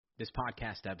This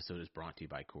podcast episode is brought to you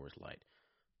by Coors Light.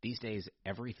 These days,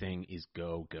 everything is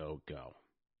go, go, go.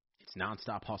 It's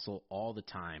nonstop hustle all the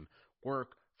time.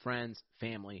 Work, friends,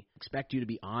 family expect you to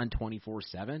be on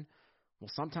 24/7. Well,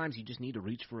 sometimes you just need to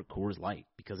reach for a Coors Light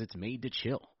because it's made to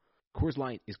chill. Coors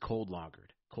Light is cold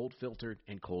lagered, cold filtered,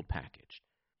 and cold packaged.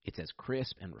 It's as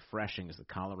crisp and refreshing as the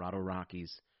Colorado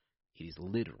Rockies. It is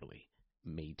literally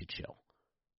made to chill.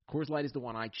 Coors Light is the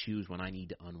one I choose when I need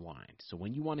to unwind. So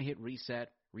when you want to hit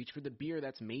reset, reach for the beer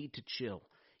that's made to chill.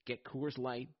 Get Coors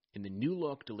Light in the new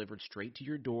look delivered straight to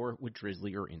your door with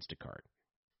Drizzly or Instacart.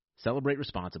 Celebrate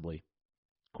responsibly.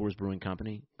 Coors Brewing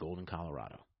Company, Golden,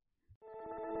 Colorado.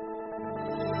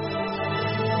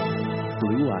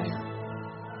 Blue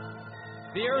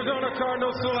Wire. The Arizona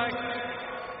Cardinals select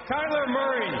Kyler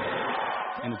Murray.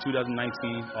 And the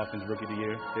 2019 Offensive Rookie of the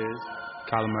Year is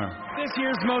Kyler Murray. This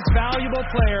year's most valuable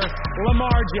player,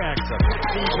 Lamar Jackson.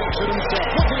 He's up to himself.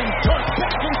 Look at him dart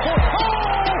back and forth.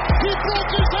 Oh! He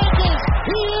broke his ankles.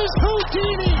 He is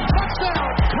Houdini.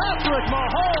 Touchdown. Patrick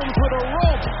Mahomes with a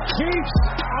rope. Chiefs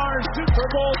are Super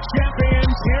Bowl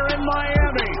champions here in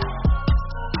Miami.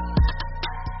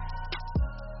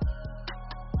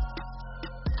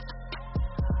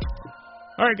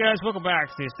 All right, guys, welcome back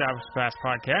to the Established Pass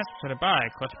podcast, presented by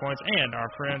Clutch Points and our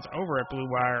friends over at Blue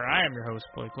Wire. I am your host,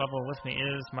 Blake Lovell. With me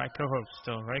is my co-host,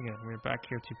 Dylan Reagan. We're back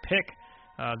here to pick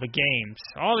the games,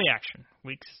 all the action,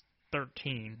 weeks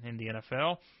 13 in the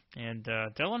NFL. And,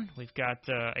 Dylan, we've got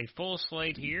a full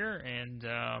slate here, and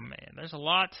there's a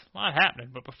lot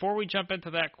happening. But before we jump into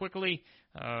that quickly,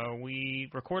 we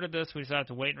recorded this. We decided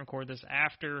to wait and record this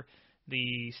after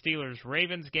the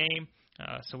Steelers-Ravens game.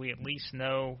 So we at least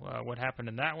know what happened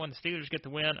in that one. The Steelers get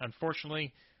the win.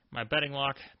 Unfortunately, my betting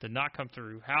lock did not come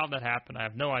through. How that happened, I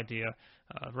have no idea.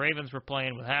 The Ravens were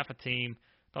playing with half a team.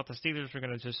 Thought the Steelers were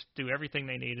going to just do everything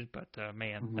they needed, but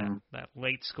that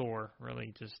late score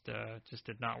really just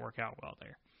did not work out well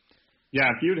there. Yeah,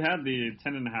 if you'd had the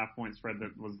 10.5-point spread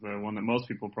that was the one that most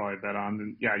people probably bet on,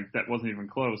 then yeah, that wasn't even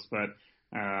close. But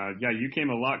you came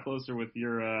a lot closer with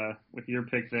your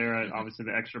pick there. Obviously,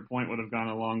 the extra point would have gone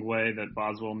a long way that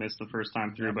Boswell missed the first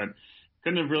time through, but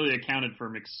couldn't have really accounted for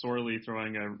McSorley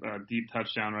throwing a deep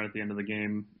touchdown right at the end of the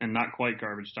game, and not quite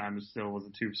garbage time. It still was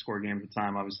a two-score game at the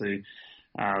time. Obviously,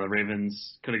 the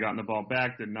Ravens could have gotten the ball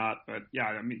back, did not. But yeah,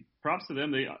 I mean, props to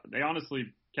them. They honestly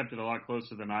kept it a lot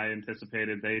closer than I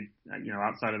anticipated. They,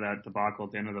 outside of that debacle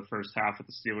at the end of the first half with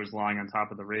the Steelers lying on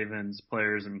top of the Ravens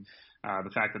players and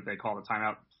the fact that they called a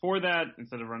timeout for that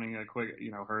instead of running a quick,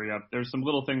 hurry up. There's some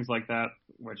little things like that,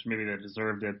 which maybe they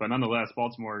deserved it. But nonetheless,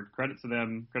 Baltimore, credit to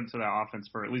them, credit to that offense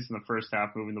for at least in the first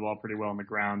half moving the ball pretty well on the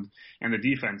ground. And the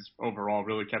defense overall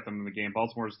really kept them in the game.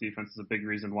 Baltimore's defense is a big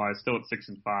reason why. Still at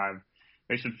 6-5.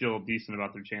 They should feel decent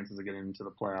about their chances of getting into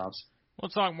the playoffs. We'll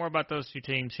talk more about those two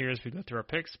teams here as we go through our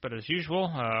picks, but as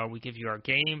usual, we give you our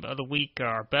game of the week,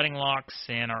 our betting locks,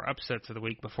 and our upsets of the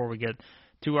week before we get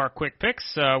to our quick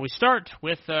picks. We start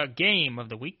with game of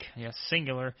the week, yes,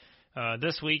 singular.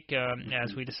 This week,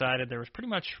 as we decided, there was pretty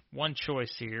much one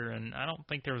choice here, and I don't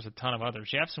think there was a ton of others.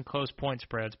 You have some close point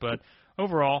spreads, but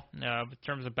overall, in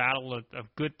terms of battle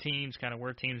of good teams, kind of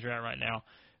where teams are at right now,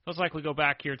 looks like we go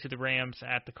back here to the Rams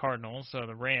at the Cardinals. So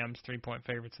the Rams, 3-point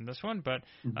favorites in this one. But,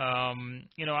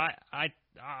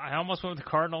 I almost went with the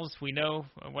Cardinals. We know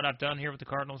what I've done here with the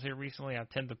Cardinals here recently. I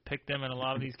tend to pick them in a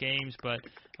lot of these games. But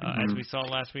as we saw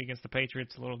last week against the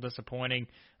Patriots, a little disappointing.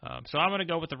 So I'm going to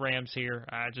go with the Rams here.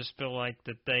 I just feel like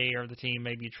that they are the team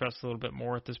maybe you trust a little bit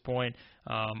more at this point,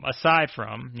 aside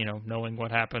from, knowing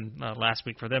what happened last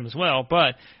week for them as well.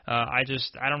 But I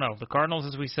don't know. The Cardinals,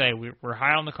 as we say, we're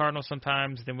high on the Cardinals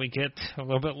sometimes. Then we get a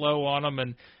little bit low on them.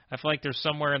 And I feel like they're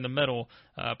somewhere in the middle.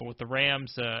 But with the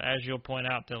Rams, as you'll point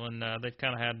out, Dylan, they've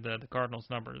kind of had the Cardinals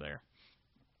number there.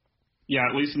 Yeah,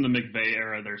 at least in the McVay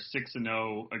era, they're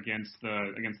 6-0 against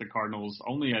the Cardinals.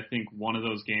 Only, I think, one of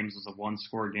those games was a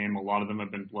one-score game. A lot of them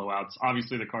have been blowouts.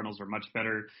 Obviously, the Cardinals are much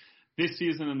better this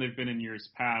season than they've been in years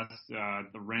past.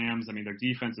 The Rams, I mean, their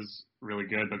defense is really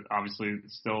good, but obviously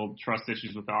still trust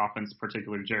issues with the offense,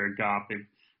 particularly Jared Goff.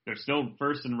 They're still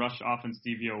first in rush offense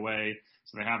DVOA,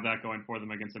 so they have that going for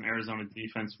them against an Arizona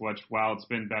defense, which, while it's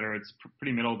been better, it's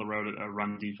pretty middle of the road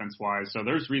run defense-wise. So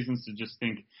there's reasons to just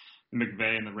think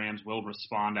McVay and the Rams will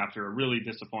respond after a really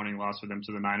disappointing loss for them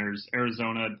to the Niners.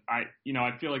 Arizona, I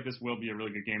feel like this will be a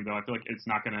really good game, though. I feel like it's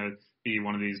not going to be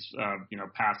one of these,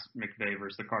 past McVay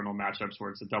versus the Cardinal matchups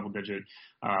where it's a double-digit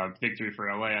victory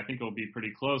for LA. I think it'll be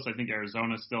pretty close. I think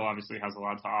Arizona still obviously has a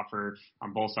lot to offer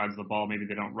on both sides of the ball. Maybe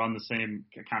they don't run the same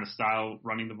kind of style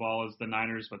running the ball as the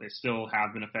Niners, but they still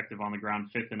have been effective on the ground,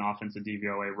 fifth in offensive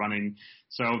DVOA running.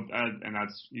 So, and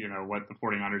that's, what the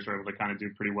 49ers are able to kind of do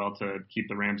pretty well to keep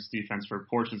the Rams defense for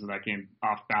portions of that game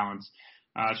off balance.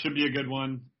 Should be a good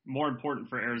one. More important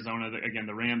for Arizona, again,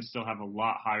 the Rams still have a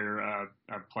lot higher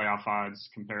playoff odds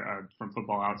from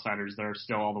Football Outsiders. They're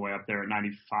still all the way up there at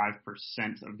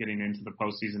 95% of getting into the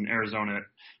postseason. Arizona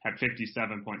at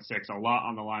 57.6, a lot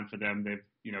on the line for them.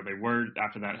 They were,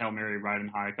 after that Hail Mary riding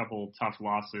high, a couple tough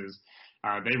losses.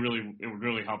 It would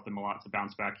really help them a lot to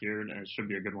bounce back here, and it should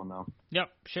be a good one though. Yep,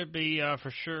 should be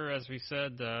for sure. As we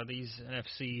said, these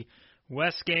NFC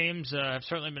West games have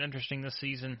certainly been interesting this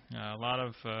season. A lot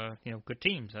of good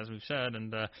teams, as we've said,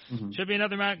 and should be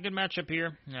another good matchup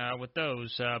here with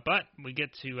those. But we get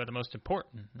to the most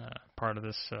important part of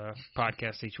this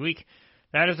podcast each week.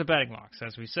 That is the betting locks.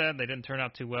 As we said, they didn't turn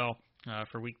out too well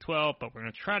for Week 12, but we're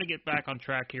going to try to get back on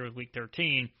track here with Week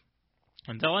 13.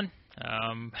 And Dylan,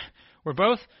 we're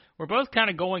both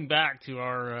kind of going back to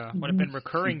our what have been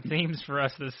recurring themes for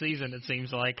us this season. It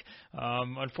seems like,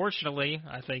 unfortunately,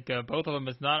 I think both of them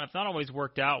have not always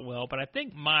worked out well, but I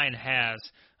think mine has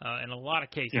in a lot of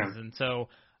cases. Yeah. And so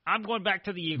I'm going back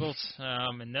to the Eagles,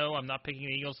 and no, I'm not picking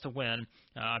the Eagles to win.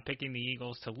 I'm picking the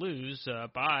Eagles to lose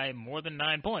by more than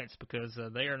 9 points because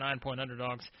they are 9-point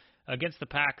underdogs against the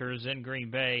Packers in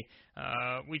Green Bay.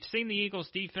 We've seen the Eagles'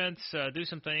 defense do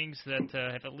some things that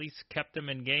have at least kept them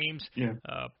in games. Yeah.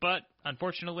 But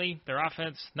unfortunately, their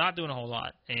offense not doing a whole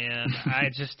lot. And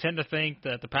I just tend to think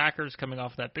that the Packers, coming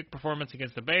off that big performance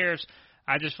against the Bears,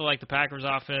 I just feel like the Packers'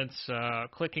 offense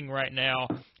clicking right now,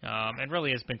 and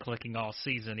really has been clicking all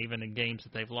season, even in games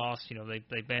that they've lost.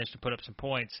 They've managed to put up some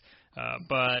points.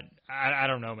 But I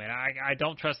don't know, man. I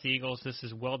don't trust the Eagles. This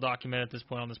is well documented at this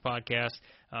point on this podcast.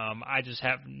 I just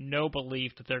have no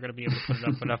belief that they're going to be able to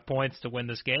put up enough points to win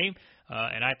this game.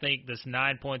 And I think this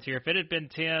 9 points here, if it had been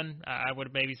 10, I would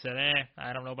have maybe said,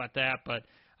 I don't know about that. But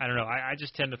I don't know. I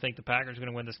just tend to think the Packers are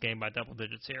going to win this game by double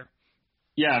digits here.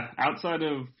 Yeah, outside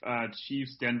of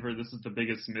Chiefs-Denver, this is the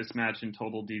biggest mismatch in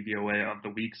total DVOA of the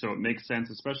week, so it makes sense,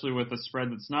 especially with a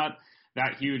spread that's not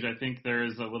that huge. I think there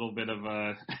is a little bit of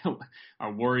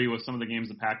a worry with some of the games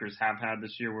the Packers have had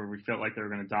this year where we felt like they were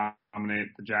going to dominate.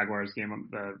 The Jaguars game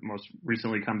that most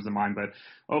recently comes to mind, but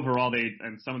overall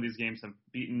some of these games have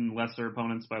beaten lesser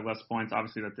opponents by less points.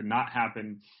 Obviously that did not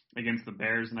happen against the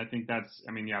Bears, and I think there's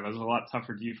a lot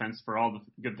tougher defense for all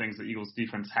the good things the Eagles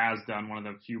defense has done. One of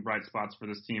the few bright spots for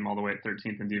this team, all the way at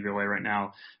 13th in DVOA right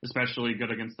now, especially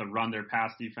good against the run. Their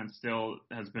pass defense still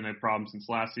has been a problem since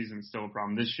last season, still a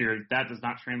problem this year. That does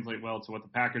not translate well to what the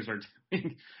Packers are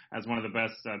doing as one of the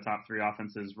best top three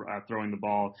offenses throwing the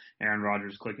ball, Aaron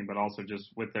Rodgers clicking, but also just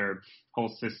with their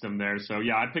whole system there. So,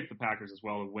 yeah, I picked the Packers as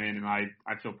well to win, and I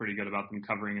feel pretty good about them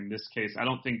covering in this case. I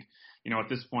don't think, at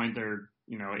this point they're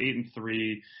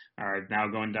 8-3, now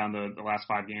going down the last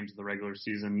 5 games of the regular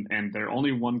season, and they're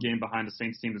only one game behind the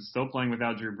Saints team that's still playing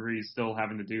without Drew Brees, still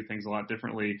having to do things a lot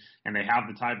differently, and they have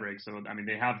the tiebreak. So,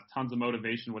 they have tons of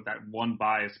motivation with that one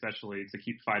bye, especially to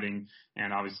keep fighting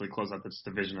and obviously close out this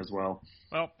division as well.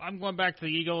 Well, I'm going back to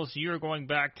the Eagles. You're going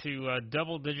back to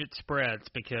double-digit spreads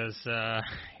because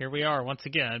here we are once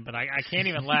again. But I can't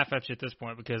even laugh at you at this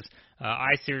point because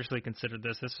I seriously considered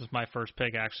this. This was my first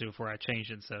pick, actually, before I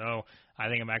changed it and said, I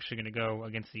think I'm actually going to go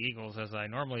against the Eagles as I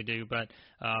normally do. But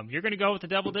you're going to go with the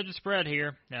double-digit spread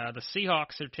here. The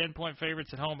Seahawks are 10-point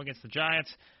favorites at home against the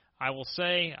Giants. I will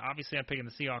say, obviously, I'm picking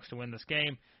the Seahawks to win this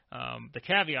game. The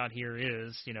caveat here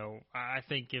is, I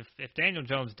think if Daniel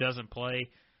Jones doesn't play,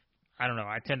 I don't know.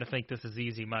 I tend to think this is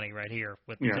easy money right here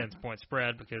with the 10-point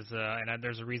spread because,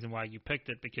 there's a reason why you picked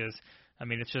it because,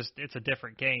 it's a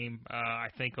different game. I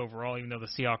think overall, even though the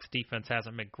Seahawks defense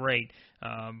hasn't been great,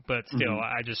 but still,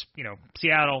 I just,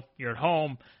 Seattle, you're at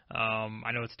home.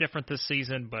 I know it's different this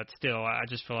season, but still, I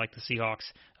just feel like the Seahawks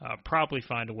probably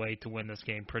find a way to win this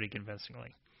game pretty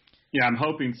convincingly. Yeah, I'm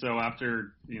hoping so.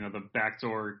 After the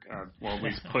backdoor, at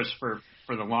least push for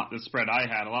the spread I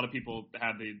had. A lot of people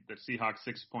had the Seahawks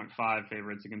 6.5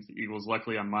 favorites against the Eagles.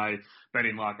 Luckily, on my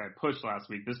betting lock, I pushed last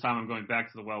week. This time, I'm going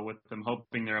back to the well with them,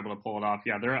 hoping they're able to pull it off.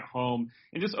 Yeah, they're at home,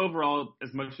 and just overall,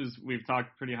 as much as we've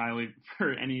talked pretty highly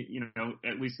for any,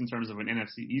 at least in terms of an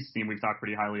NFC East team, we've talked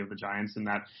pretty highly of the Giants in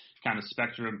that kind of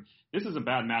spectrum. This is a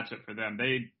bad matchup for them.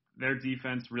 Their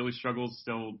defense really struggles,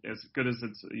 still as good as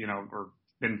it's or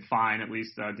been fine, at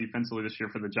least defensively this year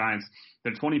for the Giants.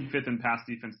 They're 25th in pass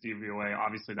defense DVOA.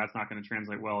 Obviously, that's not going to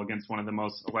translate well against one of the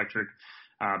most electric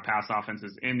pass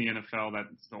offenses in the NFL.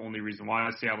 That's the only reason why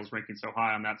Seattle's ranking so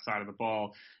high on that side of the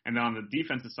ball. And then on the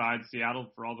defensive side,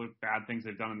 Seattle, for all the bad things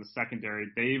they've done in the secondary,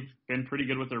 they've been pretty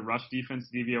good with their rush defense,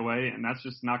 DVOA, and that's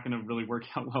just not going to really work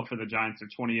out well for the Giants.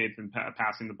 They're 28th in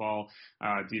passing the ball,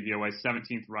 DVOA,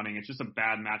 17th running. It's just a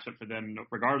bad matchup for them,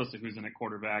 regardless of who's in at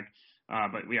quarterback.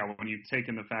 But yeah, when you take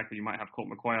in the fact that you might have Colt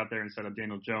McCoy out there instead of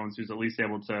Daniel Jones, who's at least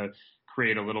able to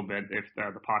create a little bit if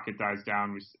the pocket dies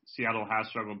down. Seattle has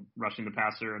struggled rushing the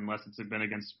passer unless it's been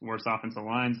against worse offensive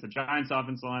lines. The Giants'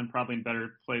 offensive line probably in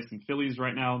better place than Philly's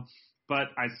right now. But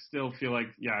I still feel like,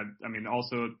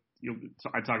 also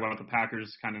I talk about the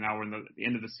Packers kind of now we're in the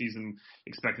end of the season,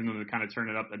 expecting them to kind of turn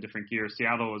it up a different gear.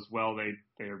 Seattle as well,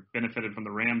 they are benefited from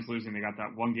the Rams losing. They got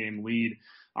that 1-game lead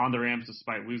on the Rams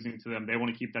despite losing to them. They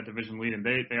want to keep that division lead, and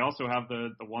they also have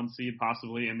the 1 seed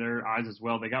possibly in their eyes as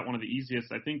well. They got one of the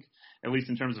easiest, I think, at least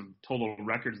in terms of total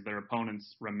records of their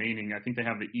opponents remaining. I think they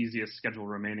have the easiest schedule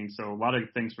remaining. So a lot of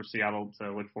things for Seattle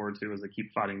to look forward to as they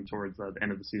keep fighting towards the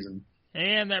end of the season.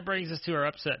 And that brings us to our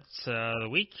upsets of the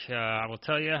week. I will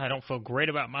tell you, I don't feel great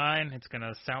about mine. It's going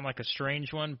to sound like a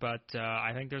strange one, but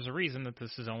I think there's a reason that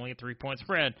this is only a 3-point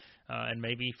spread, and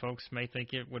maybe folks may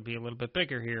think it would be a little bit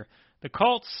bigger here. The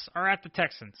Colts are at the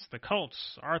Texans. The Colts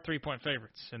are 3-point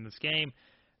favorites in this game.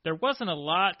 There wasn't a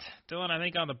lot, Dylan, I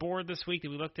think, on the board this week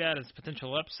that we looked at as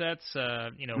potential upsets.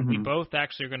 We both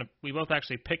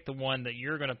actually picked the one that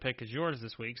you're going to pick as yours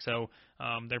this week. So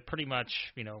they're pretty much,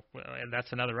 and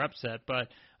that's another upset. But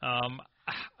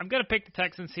I'm going to pick the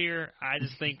Texans here. I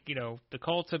just think, the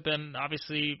Colts have been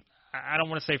obviously, I don't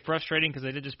want to say frustrating because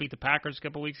they did just beat the Packers a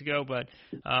couple weeks ago, but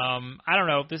I don't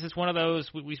know. This is one of those,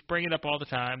 we bring it up all the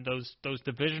time, those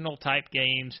divisional type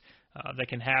games that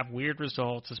can have weird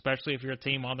results, especially if you're a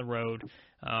team on the road.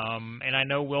 And I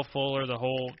know Will Fuller, the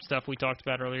whole stuff we talked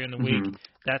about earlier in the week,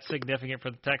 that's significant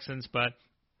for the Texans, but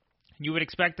you would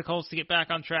expect the Colts to get back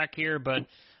on track here, but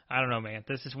I don't know, man.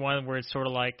 This is one where it's sort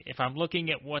of like if I'm looking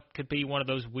at what could be one of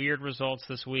those weird results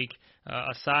this week,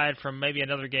 aside from maybe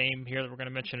another game here that we're going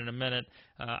to mention in a minute,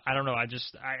 I don't know. I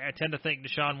tend to think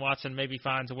Deshaun Watson maybe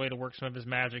finds a way to work some of his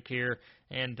magic here,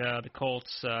 and the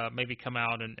Colts maybe come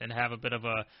out and have a bit of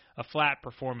a flat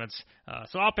performance.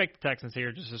 So I'll pick the Texans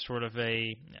here just as sort of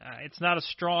it's not a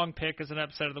strong pick as an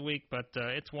upset of the week, but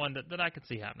it's one that I could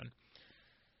see happening.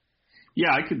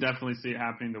 Yeah, I could definitely see it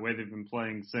happening the way they've been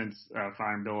playing since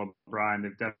firing Bill O'Brien.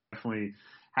 They've definitely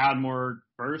had more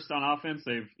burst on offense.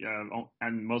 They've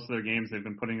and most of their games they've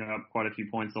been putting up quite a few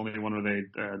points. The only one where they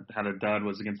had a dud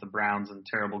was against the Browns in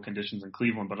terrible conditions in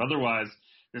Cleveland. But otherwise,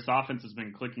 this offense has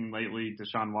been clicking lately.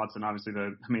 Deshaun Watson, obviously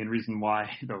the main reason why,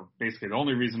 basically the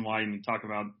only reason why, and you talk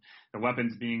about the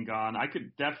weapons being gone. I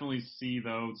could definitely see,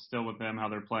 though, still with them how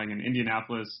they're playing in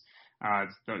Indianapolis.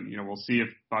 We'll see if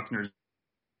Buckner's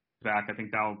back. I think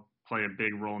that'll play a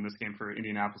big role in this game for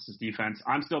Indianapolis' defense.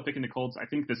 I'm still picking the Colts. I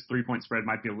think this 3-point spread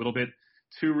might be a little bit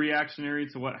too reactionary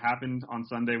to what happened on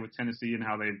Sunday with Tennessee and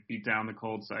how they beat down the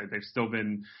Colts. They've still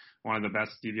been one of the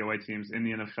best DVOA teams in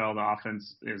the NFL. The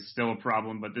offense is still a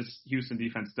problem, but this Houston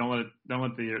defense, don't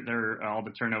let their all the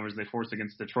turnovers they force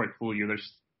against Detroit fool you. They're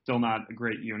still not a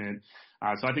great unit.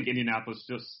 So I think Indianapolis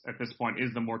just at this point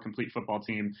is the more complete football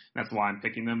team. That's why I'm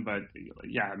picking them. But,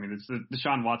 yeah, I mean, it's the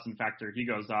Deshaun Watson factor. He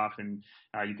goes off, and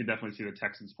you could definitely see the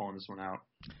Texans pulling this one out.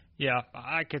 Yeah,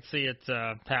 I could see it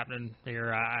happening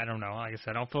here. I don't know. Like I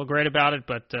said, I don't feel great about it,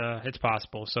 but it's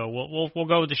possible. So we'll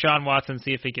go with Deshaun Watson,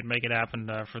 see if he can make it happen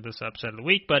for this upset of the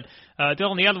week. But,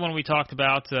 Dylan, the other one we talked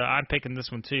about, I'm picking this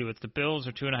one too. It's the Bills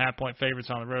are 2.5-point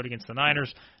favorites on the road against the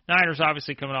Niners. Niners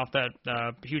obviously coming off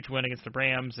that huge win against the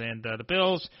Rams, and the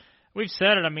Bills, we've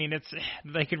said it. I mean,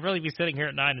 they could really be sitting here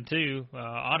at 9-2,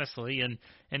 honestly, and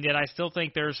yet I still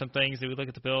think there are some things that we look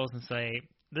at the Bills and say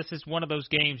this is one of those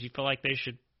games you feel like they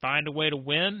should find a way to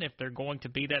win if they're going to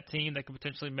be that team that could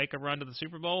potentially make a run to the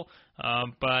Super Bowl.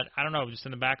 But I don't know, just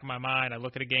in the back of my mind, I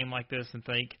look at a game like this and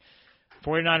think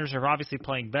 49ers are obviously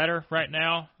playing better right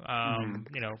now.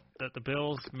 The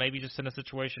Bills maybe just in a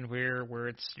situation where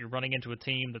you're running into a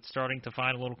team that's starting to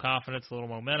find a little confidence, a little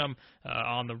momentum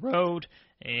on the road.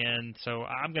 And so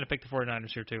I'm going to pick the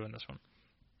 49ers here too in this one.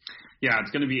 Yeah,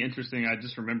 it's going to be interesting. I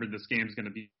just rememmed this game is going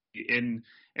to be in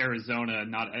Arizona,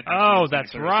 not at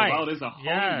that's right. So while it is a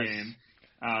home game,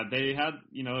 they had,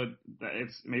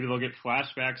 maybe they'll get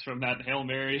flashbacks from that Hail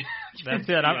Mary. That's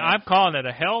it. I'm calling it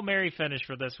a Hail Mary finish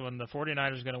for this one. The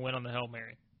 49ers are going to win on the Hail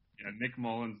Mary. Yeah, Nick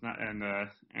Mullins and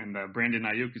Brandon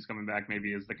Ayuk is coming back.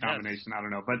 Maybe is the combination. Yes. I don't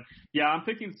know, but yeah, I'm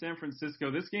picking San Francisco.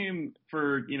 This game,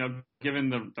 for given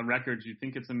the records, you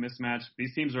think it's a mismatch.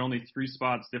 These teams are only 3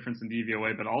 spots difference in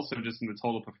DVOA, but also just in the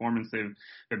total performance they've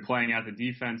been playing at. The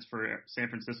defense for San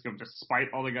Francisco, despite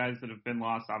all the guys that have been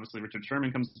lost. Obviously, Richard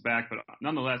Sherman comes back, but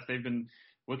nonetheless, they've been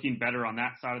looking better on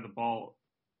that side of the ball.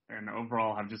 And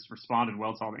overall have just responded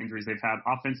well to all the injuries they've had.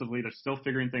 Offensively, they're still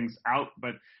figuring things out,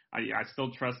 but I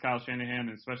still trust Kyle Shanahan,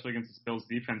 especially against this Bills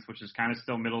defense, which is kind of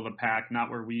still middle of the pack, not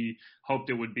where we hoped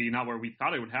it would be, not where we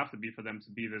thought it would have to be for them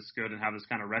to be this good and have this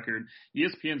kind of record.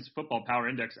 ESPN's Football Power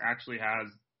Index actually has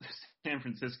San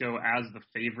Francisco as the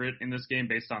favorite in this game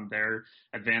based on their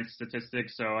advanced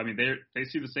statistics. So, I mean, they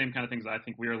see the same kind of things I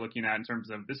think we are looking at in terms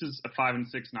of this is a 5-6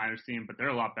 Niners team, but they're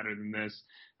a lot better than this.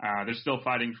 They're still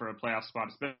fighting for a playoff spot,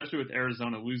 especially with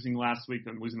Arizona losing last week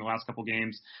and losing the last couple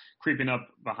games, creeping up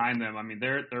behind them. I mean,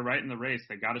 they're right in the race.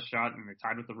 They got a shot, and they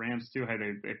tied with the Rams too. Hey,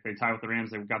 if they tie with the Rams,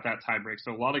 they've got that tie break.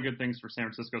 So a lot of good things for San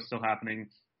Francisco still happening.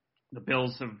 The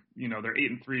Bills have, they're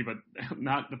 8-3, but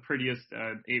not the prettiest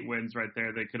 8 wins right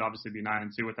there. They could obviously be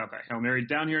 9-2 without that Hail Mary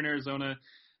down here in Arizona.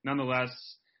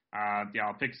 Nonetheless,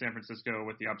 I'll pick San Francisco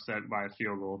with the upset by a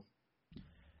field goal.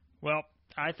 Well,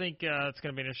 I think it's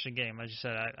going to be an interesting game. As you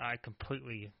said, I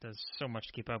completely, there's so much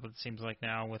to keep up with, it seems like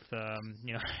now with,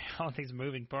 all these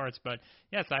moving parts. But,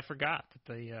 yes, I forgot that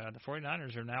the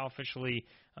 49ers are now officially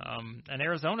an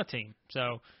Arizona team.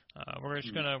 So we're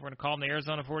going to call them the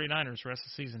Arizona 49ers the rest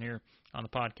of the season here on the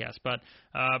podcast. But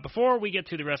before we get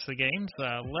to the rest of the games,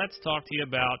 let's talk to you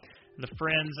about the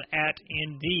friends at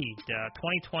Indeed.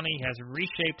 2020 has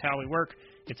reshaped how we work.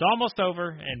 It's almost over,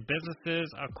 and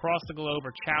businesses across the globe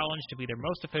are challenged to be their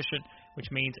most efficient, which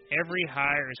means every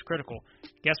hire is critical.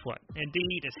 Guess what?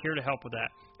 Indeed is here to help with that.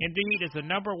 Indeed is the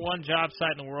 #1 job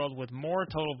site in the world with more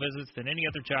total visits than any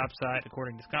other job site,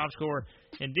 according to Comscore.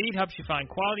 Indeed helps you find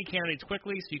quality candidates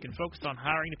quickly so you can focus on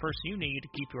hiring the person you need to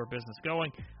keep your business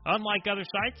going. Unlike other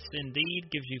sites,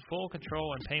 Indeed gives you full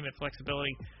control and payment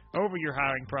flexibility over your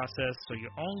hiring process, so you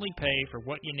only pay for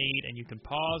what you need, and you can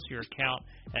pause your account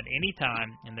at any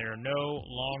time, and there are no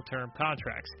long-term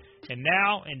contracts. And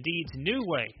now, Indeed's new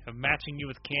way of matching you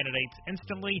with candidates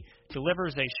instantly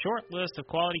delivers a short list of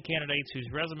quality candidates whose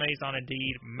resumes on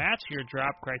Indeed match your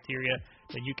job criteria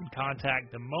that you can contact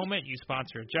the moment you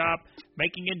sponsor a job,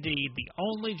 making Indeed the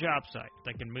only job site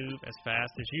that can move as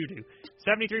fast as you do.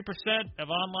 73% of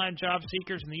online job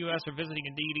seekers in the U.S. are visiting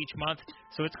Indeed each month,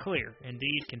 so it's clear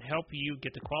Indeed can help you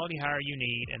get the quality hire you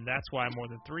need, and that's why more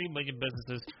than 3 million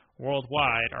businesses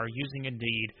worldwide are using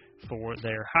Indeed for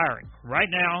their hiring. Right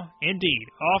now, Indeed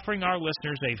offering our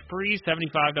listeners a free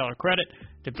 $75 credit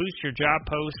to boost your job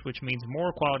post, which means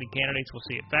more quality candidates will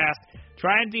see it fast.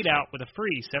 Try Indeed out with a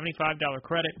free $75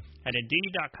 credit at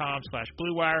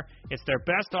Indeed.com/BlueWire. It's their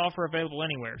best offer available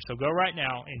anywhere, so go right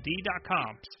now,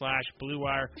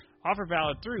 Indeed.com/BlueWire. Offer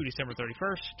valid through December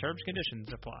 31st. Terms and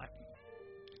conditions apply.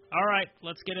 All right,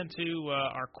 let's get into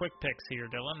our quick picks here,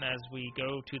 Dylan, as we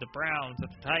go to the Browns at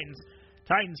the Titans.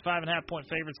 Titans 5.5-point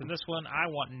favorites in this one. I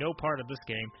want no part of this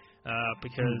game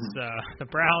because the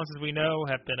Browns, as we know,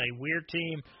 have been a weird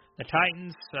team. The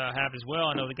Titans have as well.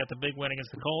 I know they got the big win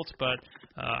against the Colts, but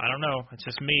I don't know. It's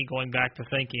just me going back to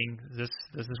thinking this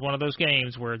is one of those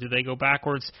games where do they go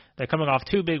backwards? They're coming off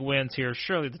 2 big wins here.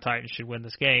 Surely the Titans should win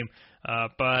this game.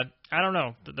 But I don't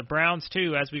know. The Browns,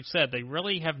 too, as we've said, they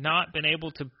really have not been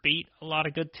able to beat a lot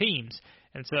of good teams.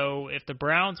 And so if the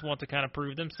Browns want to kind of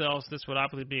prove themselves, this would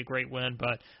obviously be a great win,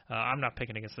 but I'm not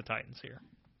picking against the Titans here.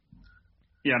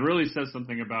 Yeah, it really says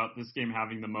something about this game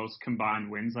having the most combined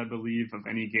wins, I believe, of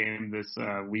any game this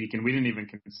week, and we didn't even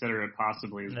consider it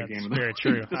possibly as the game of the week. That's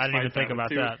very true. I didn't even think about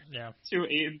that. Yeah. 2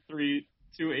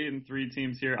 8-3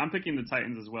 teams here. I'm picking the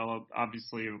Titans as well.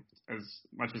 Obviously, as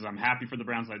much as I'm happy for the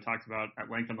Browns, I talked about at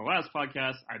length on the last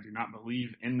podcast, I do not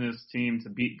believe in this team to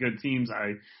beat good teams.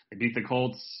 They beat the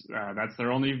Colts. That's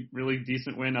their only really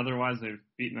decent win. Otherwise, they've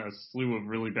beaten a slew of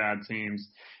really bad teams.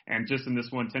 And just in this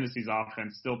one, Tennessee's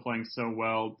offense still playing so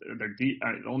well. The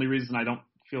only reason I don't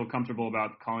feel comfortable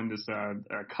about calling this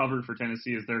cover for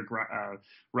Tennessee is their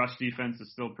rush defense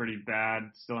is still pretty bad.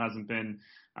 Still hasn't been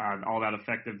all that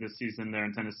effective this season there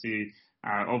in Tennessee.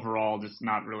 Overall, just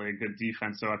not really a good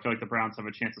defense. So I feel like the Browns have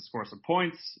a chance to score some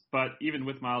points. But even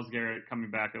with Myles Garrett coming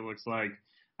back, it looks like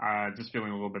just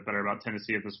feeling a little bit better about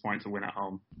Tennessee at this point to win at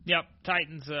home. Yep,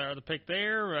 Titans are the pick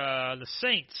there. The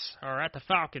Saints are at the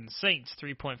Falcons. Saints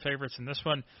 3-point favorites in this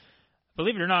one.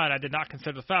 Believe it or not, I did not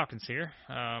consider the Falcons here,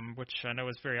 which I know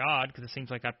is very odd because it seems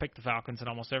like I picked the Falcons in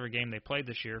almost every game they played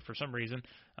this year for some reason.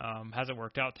 Hasn't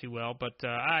worked out too well, but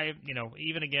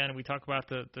even again, we talk about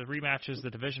the rematches, the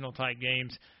divisional type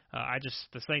games.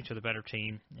 The Saints are the better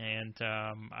team, and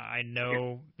I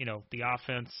know the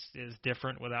offense is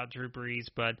different without Drew Brees,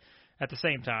 but at the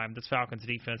same time, this Falcons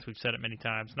defense, we've said it many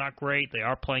times, not great. They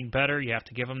are playing better. You have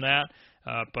to give them that,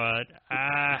 but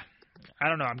I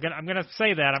don't know. I'm gonna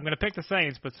say that I'm gonna pick the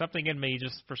Saints, but something in me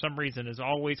just for some reason is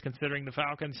always considering the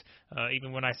Falcons,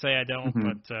 even when I say I don't. Mm-hmm.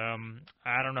 But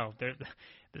I don't know.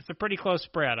 It's a pretty close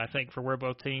spread, I think, for where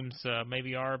both teams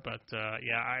maybe are. But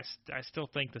I still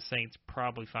think the Saints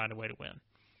probably find a way to win.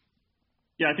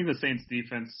 Yeah, I think the Saints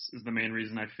defense is the main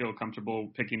reason I feel comfortable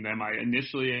picking them. I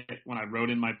initially, when I wrote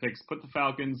in my picks, put the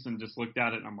Falcons and just looked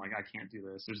at it and I'm like, I can't do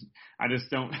this. I just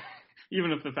don't.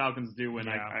 Even if the Falcons do win,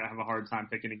 I have a hard time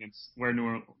picking against where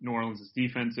New Orleans'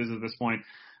 defense is at this point.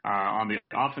 On the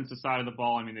offensive side of the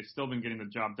ball, I mean, they've still been getting the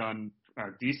job done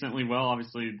decently well.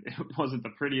 Obviously, it wasn't the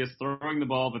prettiest throwing the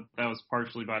ball, but that was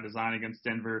partially by design against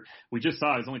Denver. We just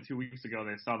saw, it was only 2 weeks ago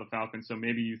they saw the Falcons, so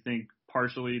maybe you think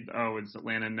partially, it's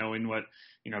Atlanta knowing what,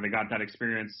 they got that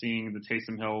experience, seeing the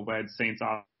Taysom Hill-led Saints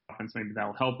offense, maybe that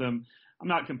will help them. I'm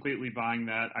not completely buying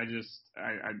that.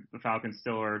 The Falcons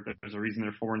still are. There's a reason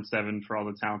they're 4-7 for all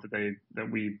the talent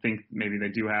that we think maybe they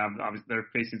do have. Obviously, they're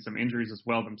facing some injuries as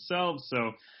well themselves.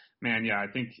 So, man, I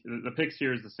think the picks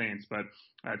here is the Saints, but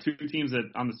two teams that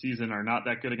on the season are not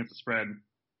that good against the spread.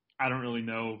 I don't really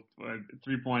know.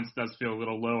 3 points does feel a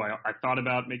little low. I thought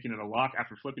about making it a lock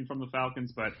after flipping from the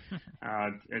Falcons, but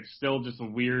it's still just a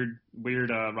weird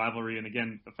rivalry. And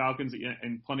again, the Falcons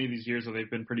in plenty of these years where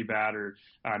they've been pretty bad or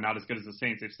not as good as the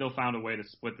Saints, they've still found a way to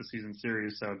split the season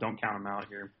series. So don't count them out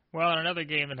here. Well, in another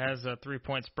game that has a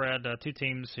 3-point spread, two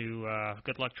teams who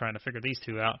good luck trying to figure these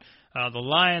two out. The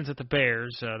Lions at the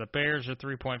Bears. The Bears are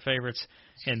 3-point favorites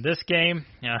in this game.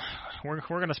 We're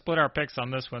going to split our picks on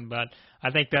this one, but I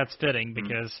think that's fitting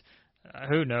because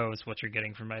who knows what you're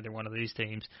getting from either one of these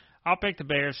teams. I'll pick the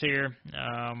Bears here.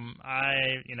 I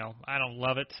don't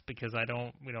love it because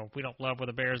we don't love where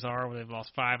the Bears are. They've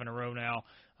lost 5 in a row now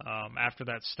after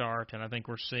that start, and I think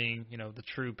we're seeing the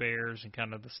true Bears and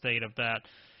kind of the state of that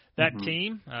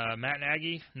team. Matt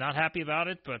Nagy, not happy about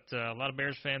it, but a lot of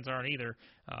Bears fans aren't either.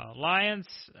 Lions,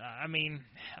 I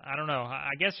don't know.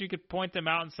 I guess you could point them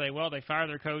out and say, well, they fired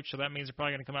their coach, so that means they're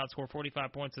probably going to come out and score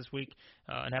 45 points this week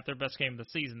and have their best game of the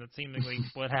season. That's seemingly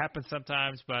what happens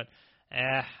sometimes, but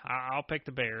I'll pick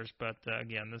the Bears. But,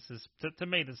 again, this is to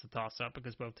me, this is a toss-up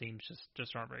because both teams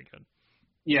just aren't very good.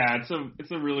 Yeah,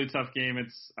 it's a really tough game.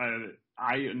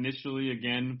 I initially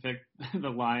again picked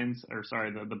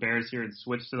the Bears here and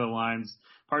switched to the Lions,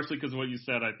 partially because of what you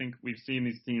said. I think we've seen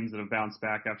these teams that have bounced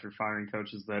back after firing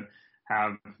coaches that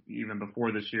have, even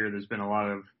before this year, there's been a lot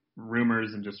of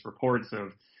rumors and just reports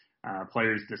of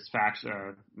players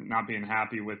not being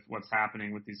happy with what's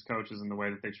happening with these coaches and the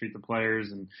way that they treat the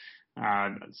players. And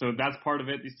so that's part of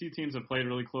it. These two teams have played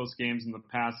really close games in the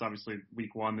past. Obviously,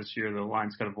 week 1 this year, the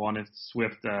Lions could have won if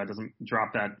Swift doesn't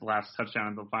drop that last touchdown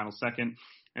in the final second.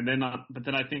 And then, but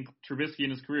then I think Trubisky in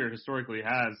his career historically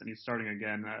has, and he's starting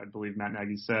again, I believe Matt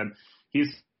Nagy said,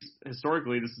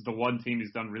 historically, this is the one team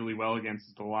he's done really well against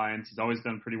is the Lions. He's always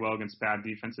done pretty well against bad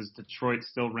defenses. Detroit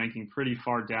still ranking pretty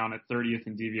far down at 30th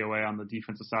in DVOA on the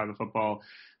defensive side of the football.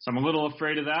 So I'm a little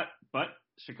afraid of that, but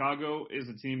Chicago is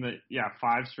a team that,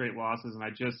 5 straight losses, and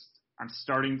I'm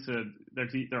starting to,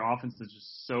 their offense is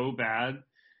just so bad,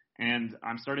 and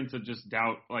I'm starting to just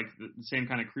doubt, like, the same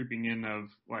kind of creeping in of,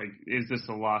 like, is this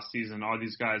a lost season? All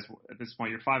these guys, at this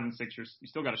point, you're 5-6, you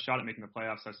still got a shot at making the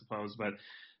playoffs, I suppose, but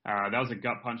that was a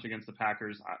gut punch against the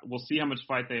Packers. We'll see how much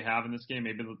fight they have in this game.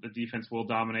 Maybe the defense will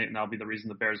dominate, and that'll be the reason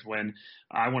the Bears win.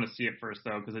 I want to see it first,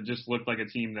 though, because it just looked like a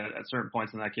team that at certain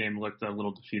points in that game looked a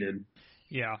little defeated.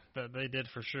 Yeah, they did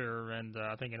for sure, and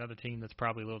I think another team that's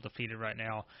probably a little defeated right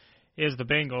now is the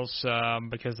Bengals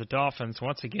because the Dolphins,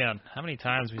 once again, how many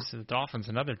times we see the Dolphins,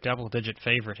 another double-digit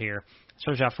favorite here.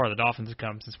 Shows you how far the Dolphins have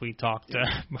come since we talked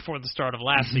before the start of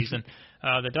last season.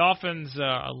 The Dolphins,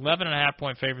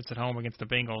 11.5-point favorites at home against the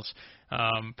Bengals.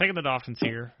 Picking the Dolphins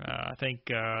here. I think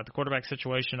the quarterback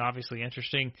situation, obviously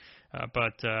interesting,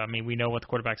 but we know what the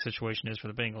quarterback situation is for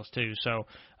the Bengals too. So,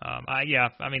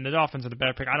 the Dolphins are the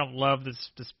better pick. I don't love this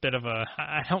bit of a.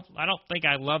 I don't think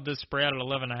I love this spread at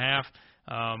 11.5.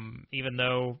 Even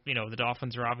though, the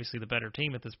Dolphins are obviously the better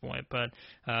team at this point, but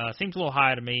seems a little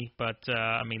high to me. But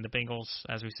the Bengals,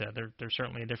 as we said, they're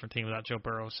certainly a different team without Joe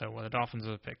Burrow. So the Dolphins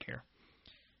are the pick here.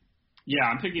 Yeah,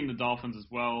 I'm picking the Dolphins as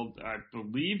well. I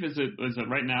believe is it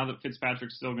right now that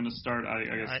Fitzpatrick's still going to start? I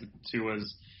guess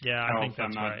Tua's I think that's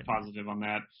I'm not right. positive on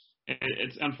that.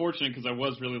 It's unfortunate because I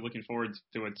was really looking forward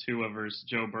to a Tua versus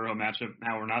Joe Burrow matchup.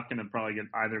 Now we're not going to probably get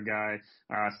either guy.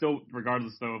 Still,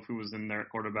 regardless though of who was in there at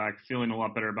quarterback, feeling a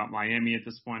lot better about Miami at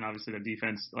this point. Obviously, the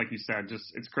defense, like you said, just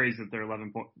it's crazy that they're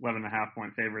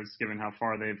 11.5-point favorites given how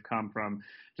far they've come from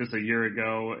just a year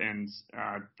ago. And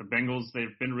the Bengals,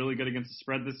 they've been really good against the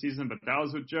spread this season, but that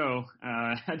was with Joe.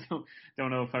 I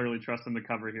don't know if I really trust them to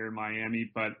cover here in Miami,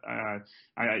 but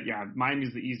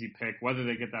Miami's the easy pick. Whether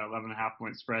they get that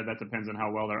 11.5-point spread, that depends on how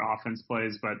well their offense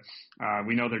plays, but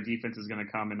we know their defense is going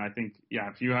to come, and I think,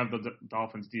 if you have the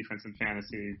Dolphins defense in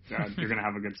fantasy, you're going to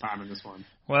have a good time in this one.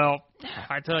 Well,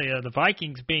 I tell you, the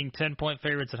Vikings being 10-point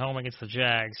favorites at home against the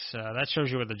Jags, that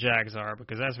shows you what the Jags are,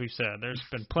 because as we've said, there's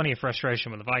been plenty of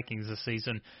frustration with the Vikings this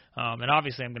season, and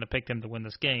obviously I'm going to pick them to win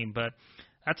this game, but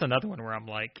that's another one where I'm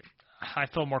like, I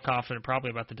feel more confident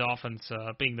probably about the Dolphins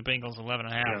being the Bengals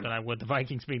 11.5 than I would the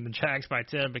Vikings being the Jags by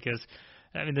 10, because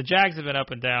I mean, the Jags have been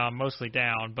up and down, mostly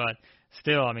down, but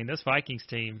still, I mean, this Vikings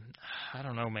team, I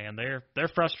don't know, man. They're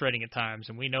frustrating at times,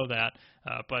 and we know that.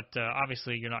 But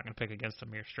obviously, you're not going to pick against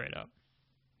them here straight up.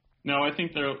 No, I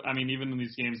think even in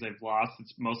these games they've lost,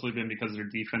 it's mostly been because their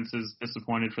defense is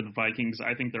disappointed for the Vikings.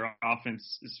 I think their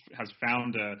offense has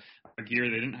found a gear.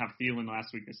 They didn't have Thielen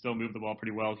last week. They still moved the ball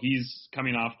pretty well. He's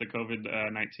coming off the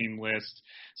COVID-19 list.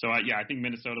 So, I think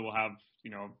Minnesota will have,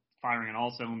 firing on all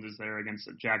cylinders there against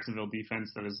a Jacksonville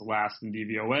defense that is last in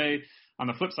DVOA. On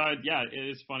the flip side, it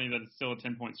is funny that it's still a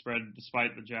 10-point spread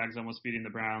despite the Jags almost beating the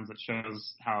Browns. That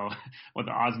shows what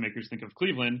the odds makers think of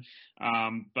Cleveland.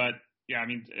 But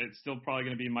it's still probably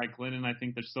going to be Mike Glennon. I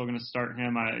think they're still going to start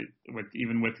him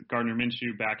even with Gardner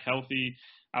Minshew back healthy.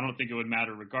 I don't think it would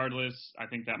matter regardless. I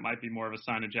think that might be more of a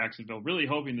sign of Jacksonville really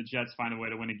hoping the Jets find a way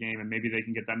to win a game and maybe they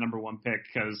can get that number one pick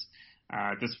because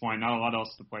at this point, not a lot else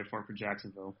to play for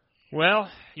Jacksonville. Well,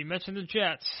 you mentioned the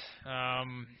Jets.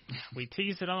 We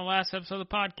teased it on the last episode of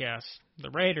the podcast. The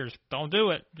Raiders, don't do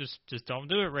it. Just don't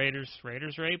do it, Raiders.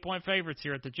 Raiders are 8-point favorites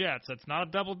here at the Jets. That's not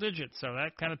a double digit, so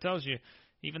that kind of tells you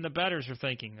even the bettors are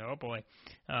thinking, oh boy.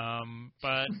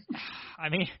 But I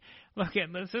mean, look,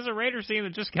 this is a Raiders team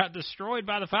that just got destroyed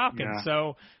by the Falcons. Yeah.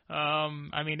 So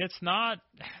I mean, it's not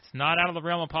out of the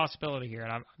realm of possibility here,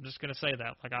 and I'm just going to say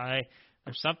that.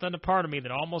 There's something, a part of me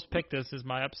that almost picked this as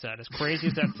my upset, as crazy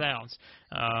as that sounds.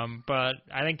 But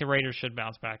I think the Raiders should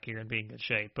bounce back here and be in good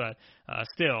shape. But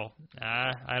still,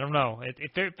 I don't know.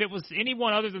 If it was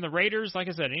anyone other than the Raiders, like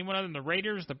I said, anyone other than the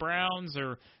Raiders, the Browns,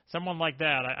 or someone like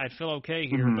that, I'd feel okay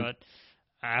here. Mm-hmm. But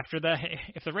after that,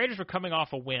 if the Raiders were coming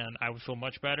off a win, I would feel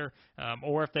much better.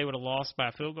 Or if they would have lost by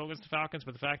a field goal against the Falcons,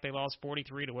 but the fact they lost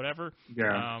 43 to whatever,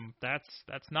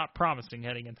 that's not promising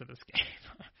heading into this game.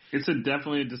 It's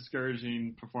definitely a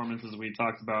discouraging performance, as we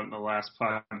talked about in the last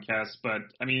podcast. But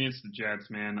I mean, it's the Jets,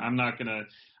 man. I'm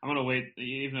gonna wait.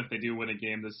 Even if they do win a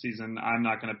game this season, I'm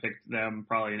not gonna pick them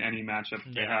probably in any matchup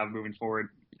they have moving forward.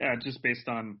 Just based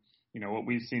on what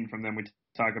we've seen from them. We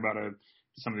talk about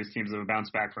some of these teams that have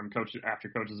bounced back from after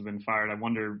coaches have been fired. I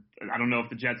don't know if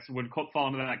the Jets would fall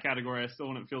into that category. I still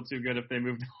wouldn't feel too good if they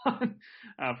moved on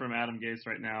from Adam Gase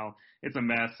right now. It's a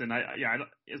mess. And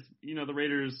the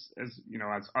Raiders,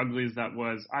 as ugly as that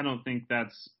was, I don't think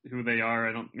that's who they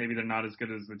are. Maybe they're not as good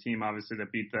as the team, obviously,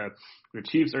 that beat the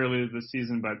Chiefs earlier this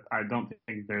season, but I don't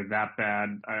think they're that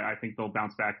bad. I think they'll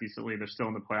bounce back decently. They're still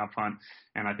in the playoff hunt.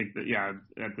 And I think that,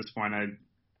 at this point,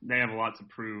 they have a lot to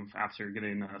prove after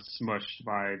getting smushed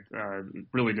by a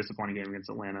really disappointing game against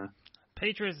Atlanta.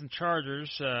 Patriots and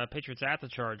Chargers. Patriots at the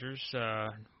Chargers.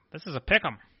 This is a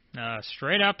pick'em.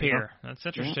 Straight up here. That's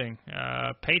interesting.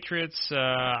 Patriots,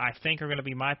 I think, are going to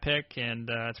be my pick, and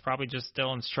it's probably just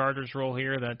Dylan's Chargers role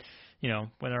here that,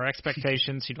 when there are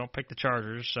expectations, you don't pick the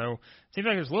Chargers. So it seems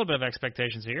like there's a little bit of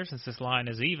expectations here since this line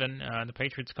is even. The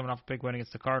Patriots coming off a big win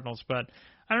against the Cardinals. But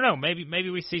I don't know. Maybe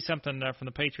we see something from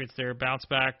the Patriots there, bounce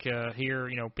back here,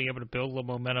 be able to build a little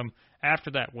momentum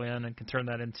after that win and can turn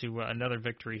that into another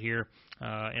victory here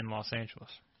in Los Angeles.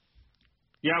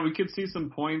 Yeah, we could see some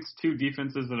points. Two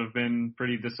defenses that have been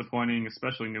pretty disappointing,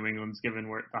 especially New England's, given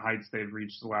the heights they've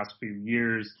reached the last few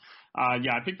years. I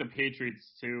picked the Patriots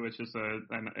too. It's just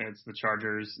it's the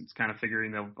Chargers. It's kind of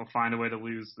figuring they'll find a way to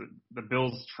lose. The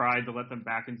Bills tried to let them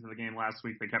back into the game last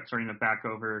week. They kept turning it back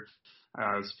over.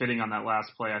 It was fitting on that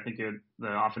last play. I think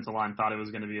the offensive line thought it was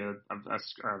going to be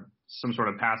some sort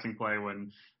of passing play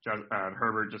when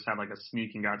Herbert just had like a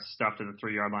sneak and got stuffed to the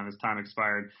 3-yard line as time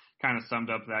expired. Kind of summed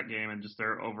up that game and just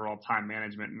their overall time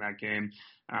management in that game.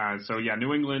 So yeah,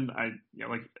 New England,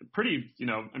 pretty,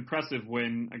 impressive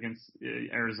win against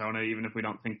Arizona, even if we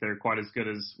don't think they're quite as good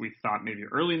as we thought maybe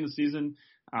early in the season.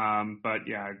 But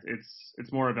yeah,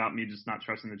 it's more about me just not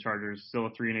trusting the Chargers. Still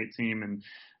a 3-8 team, and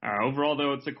overall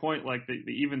though it's a coin, like the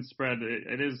even spread.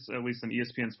 It is at least on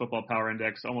ESPN's Football Power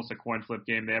Index, almost a coin flip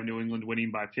game. They have New England winning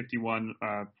by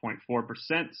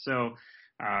 51.4%. So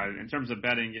in terms of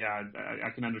betting, yeah,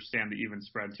 I can understand the even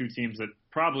spread. Two teams that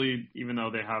probably, even though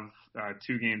they have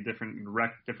 2-game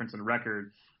difference in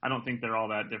record, I don't think they're all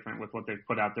that different with what they've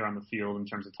put out there on the field in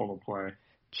terms of total play.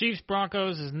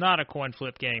 Chiefs-Broncos is not a coin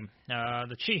flip game.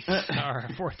 The Chiefs are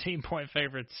 14-point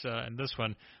favorites in this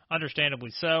one, understandably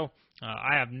so.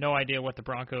 I have no idea what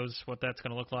that's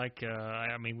going to look like.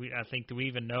 I think, do we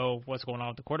even know what's going on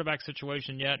with the quarterback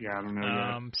situation yet? Yeah, I don't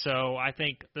know yet. So I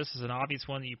think this is an obvious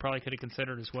one that you probably could have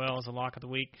considered as well as a lock of the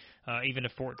week, even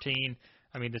at 14.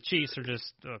 I mean, the Chiefs are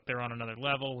just they're on another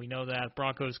level. We know that.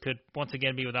 Broncos could once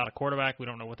again be without a quarterback. We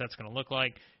don't know what that's going to look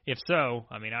like. If so,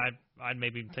 I mean, I'd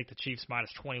maybe take the Chiefs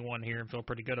minus 21 here and feel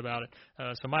pretty good about it.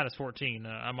 So minus 14,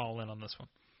 I'm all in on this one.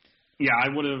 Yeah, I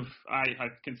would have. I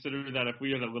considered that if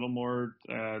we had a little more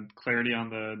clarity on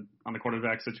the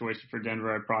quarterback situation for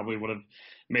Denver, I probably would have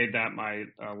made that my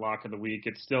lock of the week.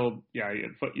 It's still,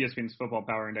 ESPN's Football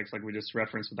Power Index, like we just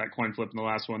referenced with that coin flip in the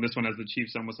last one. This one has the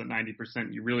Chiefs almost at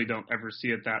 90%. You really don't ever see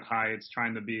it that high. It's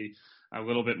trying to be a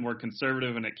little bit more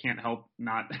conservative, and it can't help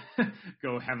not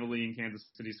go heavily in Kansas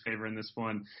City's favor in this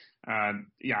one.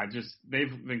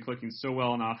 They've been clicking so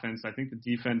well on offense. I think the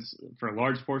defense for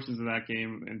large portions of that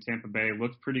game in Tampa Bay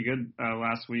looked pretty good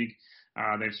last week.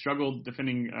 They've struggled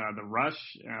defending the rush.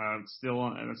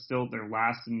 Still they're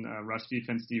last in rush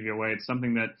defense DVOA. It's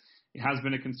something that has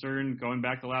been a concern going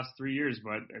back the last 3 years,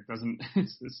 but it doesn't.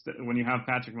 When you have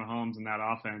Patrick Mahomes in that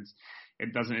offense,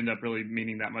 it doesn't end up really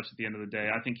meaning that much at the end of the day.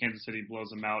 I think Kansas City blows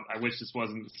them out. I wish this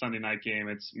wasn't a Sunday night game.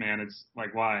 It's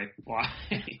like, why?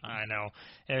 I know.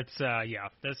 It's,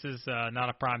 this is not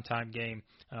a primetime game,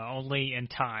 only in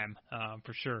time,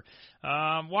 for sure.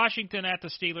 Washington at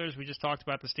the Steelers. We just talked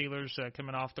about the Steelers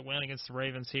coming off the win against the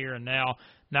Ravens here, and now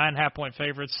 9.5-point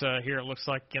favorites here, it looks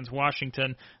like, against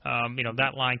Washington.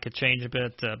 That line could change a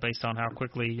bit based on how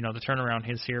quickly, the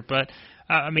turnaround is here. But,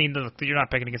 you're not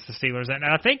picking against the Steelers. And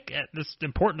I think this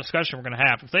important discussion we're going to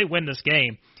have, if they win this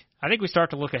game, I think we start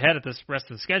to look ahead at this rest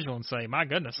of the schedule and say, my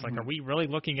goodness, are we really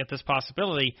looking at this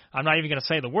possibility? I'm not even going to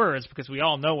say the words because we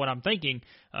all know what I'm thinking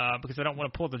because I don't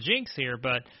want to pull the jinx here.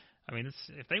 But,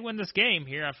 if they win this game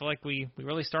here, I feel like we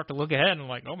really start to look ahead and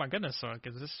like, oh, my goodness,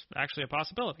 is this actually a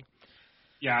possibility?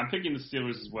 Yeah, I'm picking the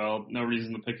Steelers as well. No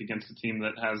reason to pick against a team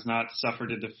that has not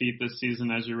suffered a defeat this season,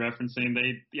 as you're referencing.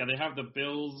 They have the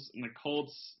Bills and the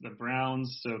Colts, the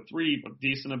Browns, so 3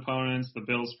 decent opponents. The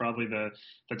Bills probably the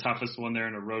toughest one there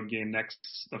in a road game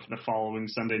the following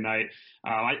Sunday night.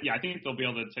 I think they'll be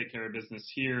able to take care of business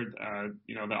here.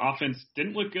 The offense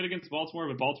didn't look good against Baltimore,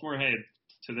 but Baltimore, hey,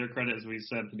 to their credit, as we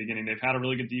said at the beginning, they've had a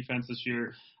really good defense this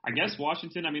year. I guess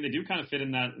Washington, they do kind of fit in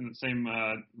the same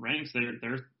ranks.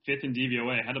 They're 5th in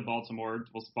DVOA ahead of Baltimore.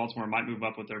 Well, Baltimore might move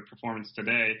up with their performance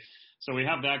today. So we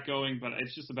have that going, but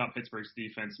it's just about Pittsburgh's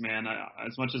defense, man.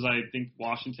 As much as I think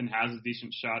Washington has a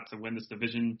decent shot to win this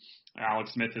division,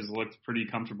 Alex Smith has looked pretty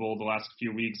comfortable the last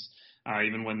few weeks.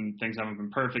 Even when things haven't been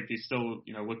perfect, he still,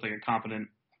 looked like a competent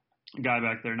guy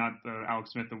back there, not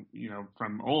Alex Smith,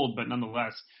 from old, but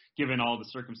nonetheless, given all the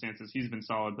circumstances, he's been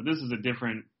solid. But this is a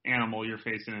different animal you're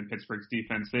facing in Pittsburgh's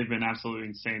defense. They've been absolutely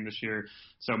insane this year.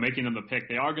 So making them the pick,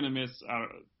 they are going to miss.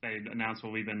 They announced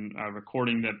while we've been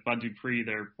recording that Bud Dupree,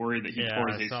 they're worried that he tore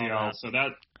his ACL. So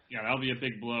that'll be a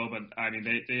big blow. But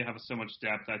they have so much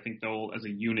depth. I think they'll, as a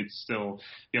unit, still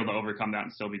be able to overcome that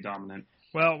and still be dominant.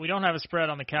 Well, we don't have a spread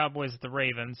on the Cowboys at the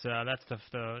Ravens. That's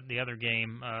the other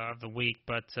game of the week.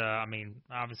 But,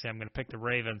 obviously I'm going to pick the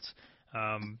Ravens.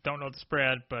 Don't know the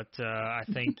spread, but I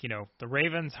think, the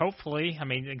Ravens, hopefully,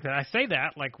 I say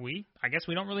that I guess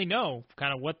we don't really know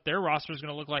kind of what their roster is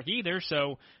going to look like either.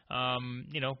 So,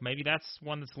 maybe that's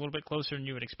one that's a little bit closer than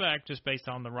you would expect just based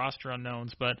on the roster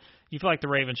unknowns. But you feel like the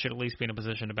Ravens should at least be in a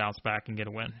position to bounce back and get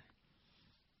a win.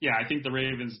 Yeah, I think the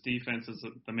Ravens' defense is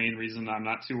the main reason. I'm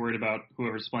not too worried about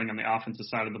whoever's playing on the offensive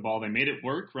side of the ball. They made it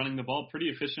work, running the ball pretty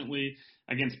efficiently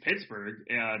against Pittsburgh.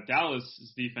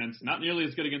 Dallas' defense, not nearly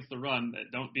as good against the run.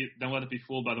 Don't let it be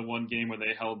fooled by the one game where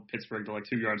they held Pittsburgh to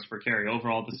 2 yards per carry.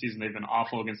 Overall, this season they've been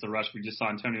awful against the rush. We just saw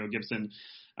Antonio Gibson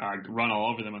run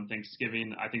all over them on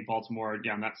Thanksgiving. I think Baltimore,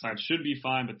 on that side should be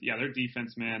fine. But, their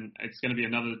defense, man, it's going to be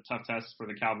another tough test for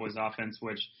the Cowboys' offense,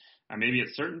 which – Maybe at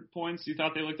certain points you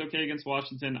thought they looked okay against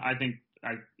Washington. I think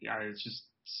it's just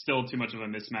still too much of a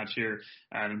mismatch here.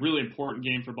 A really important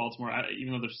game for Baltimore.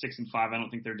 Even though they're 6-5, I don't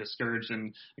think they're discouraged.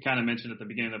 And I kind of mentioned at the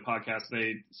beginning of the podcast,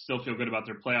 they still feel good about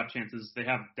their playoff chances. They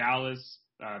have Dallas,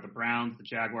 the Browns, the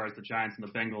Jaguars, the Giants, and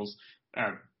the Bengals.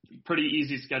 Pretty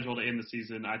easy schedule to end the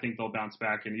season. I think they'll bounce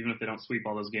back, and even if they don't sweep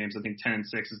all those games, I think 10-6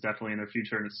 is definitely in their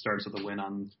future, and it starts with a win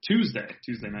on Tuesday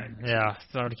night. Yeah,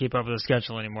 it's hard to keep up with the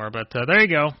schedule anymore, but there you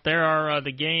go. There are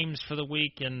the games for the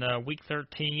week in Week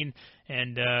 13,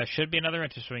 and should be another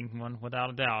interesting one,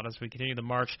 without a doubt, as we continue to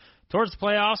march towards the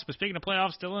playoffs. But speaking of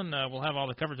playoffs, Dylan, we'll have all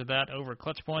the coverage of that over at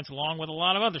Clutch Points, along with a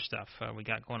lot of other stuff we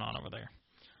got going on over there.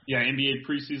 Yeah, NBA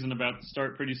preseason about to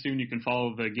start pretty soon. You can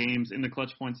follow the games in the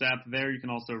Clutch Points app there. You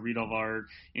can also read all of our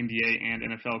NBA and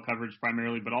NFL coverage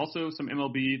primarily, but also some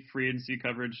MLB free agency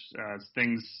coverage.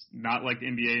 Things not like the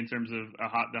NBA in terms of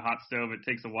the hot stove. It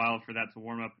takes a while for that to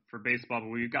warm up for baseball, but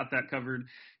we've got that covered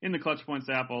in the Clutch Points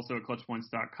app, also at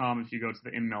ClutchPoints.com if you go to the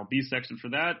MLB section for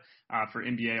that. For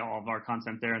NBA, all of our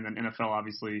content there, and then NFL,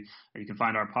 obviously, you can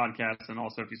find our podcast, and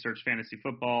also if you search fantasy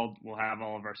football, we'll have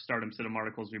all of our stardom sit-em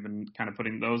articles. We've been kind of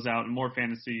putting those out, and more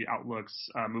fantasy outlooks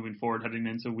moving forward, heading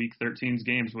into Week 13's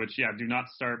games, which, do not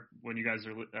start when you guys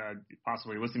are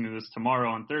possibly listening to this tomorrow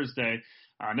on Thursday.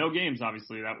 No games,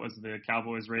 obviously. That was the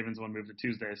Cowboys-Ravens one moved to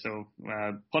Tuesday, so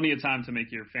plenty of time to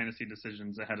make your fantasy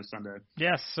decisions ahead of Sunday.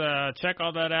 Yes, check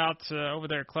all that out over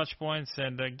there at Clutch Points,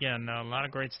 and again, a lot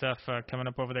of great stuff coming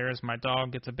up over there as my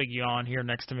dog gets a big yawn here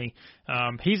next to me.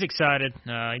 He's excited.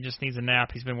 He just needs a nap.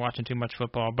 He's been watching too much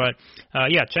football. But,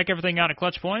 check everything out at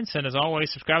Clutch Points, and as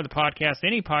always, subscribe to the podcast,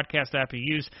 any podcast app you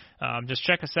use. Just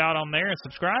check us out on there and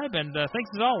subscribe, and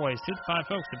thanks as always to the fine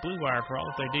folks at Blue Wire for all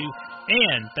that they do,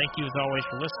 and thank you as always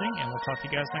for listening, and we'll talk to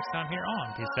you guys next time here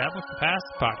on the Establish the Pass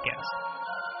podcast.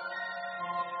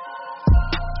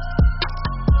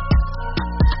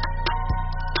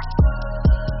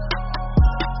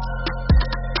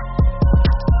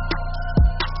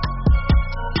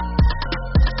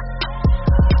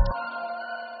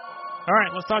 All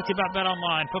right, let's talk to you about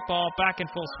BetOnline. Football back in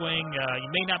full swing. You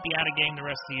may not be out of game the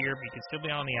rest of the year, but you can still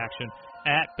be on the action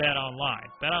at BetOnline.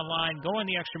 BetOnline, going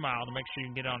the extra mile to make sure you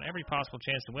can get on every possible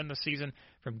chance to win this season.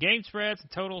 From game spreads and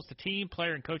totals to team,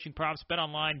 player, and coaching props,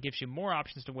 BetOnline gives you more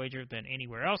options to wager than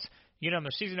anywhere else. You get on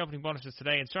their season opening bonuses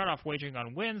today and start off wagering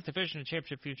on wins, division, and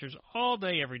championship futures all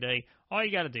day, every day. All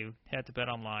you got to do, head to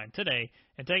BetOnline today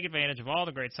and take advantage of all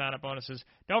the great sign-up bonuses.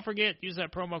 Don't forget, use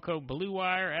that promo code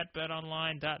BlueWire at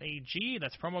betonline.ag.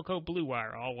 That's promo code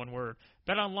BlueWire, all one word.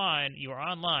 BetOnline, your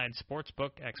online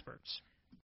sportsbook experts.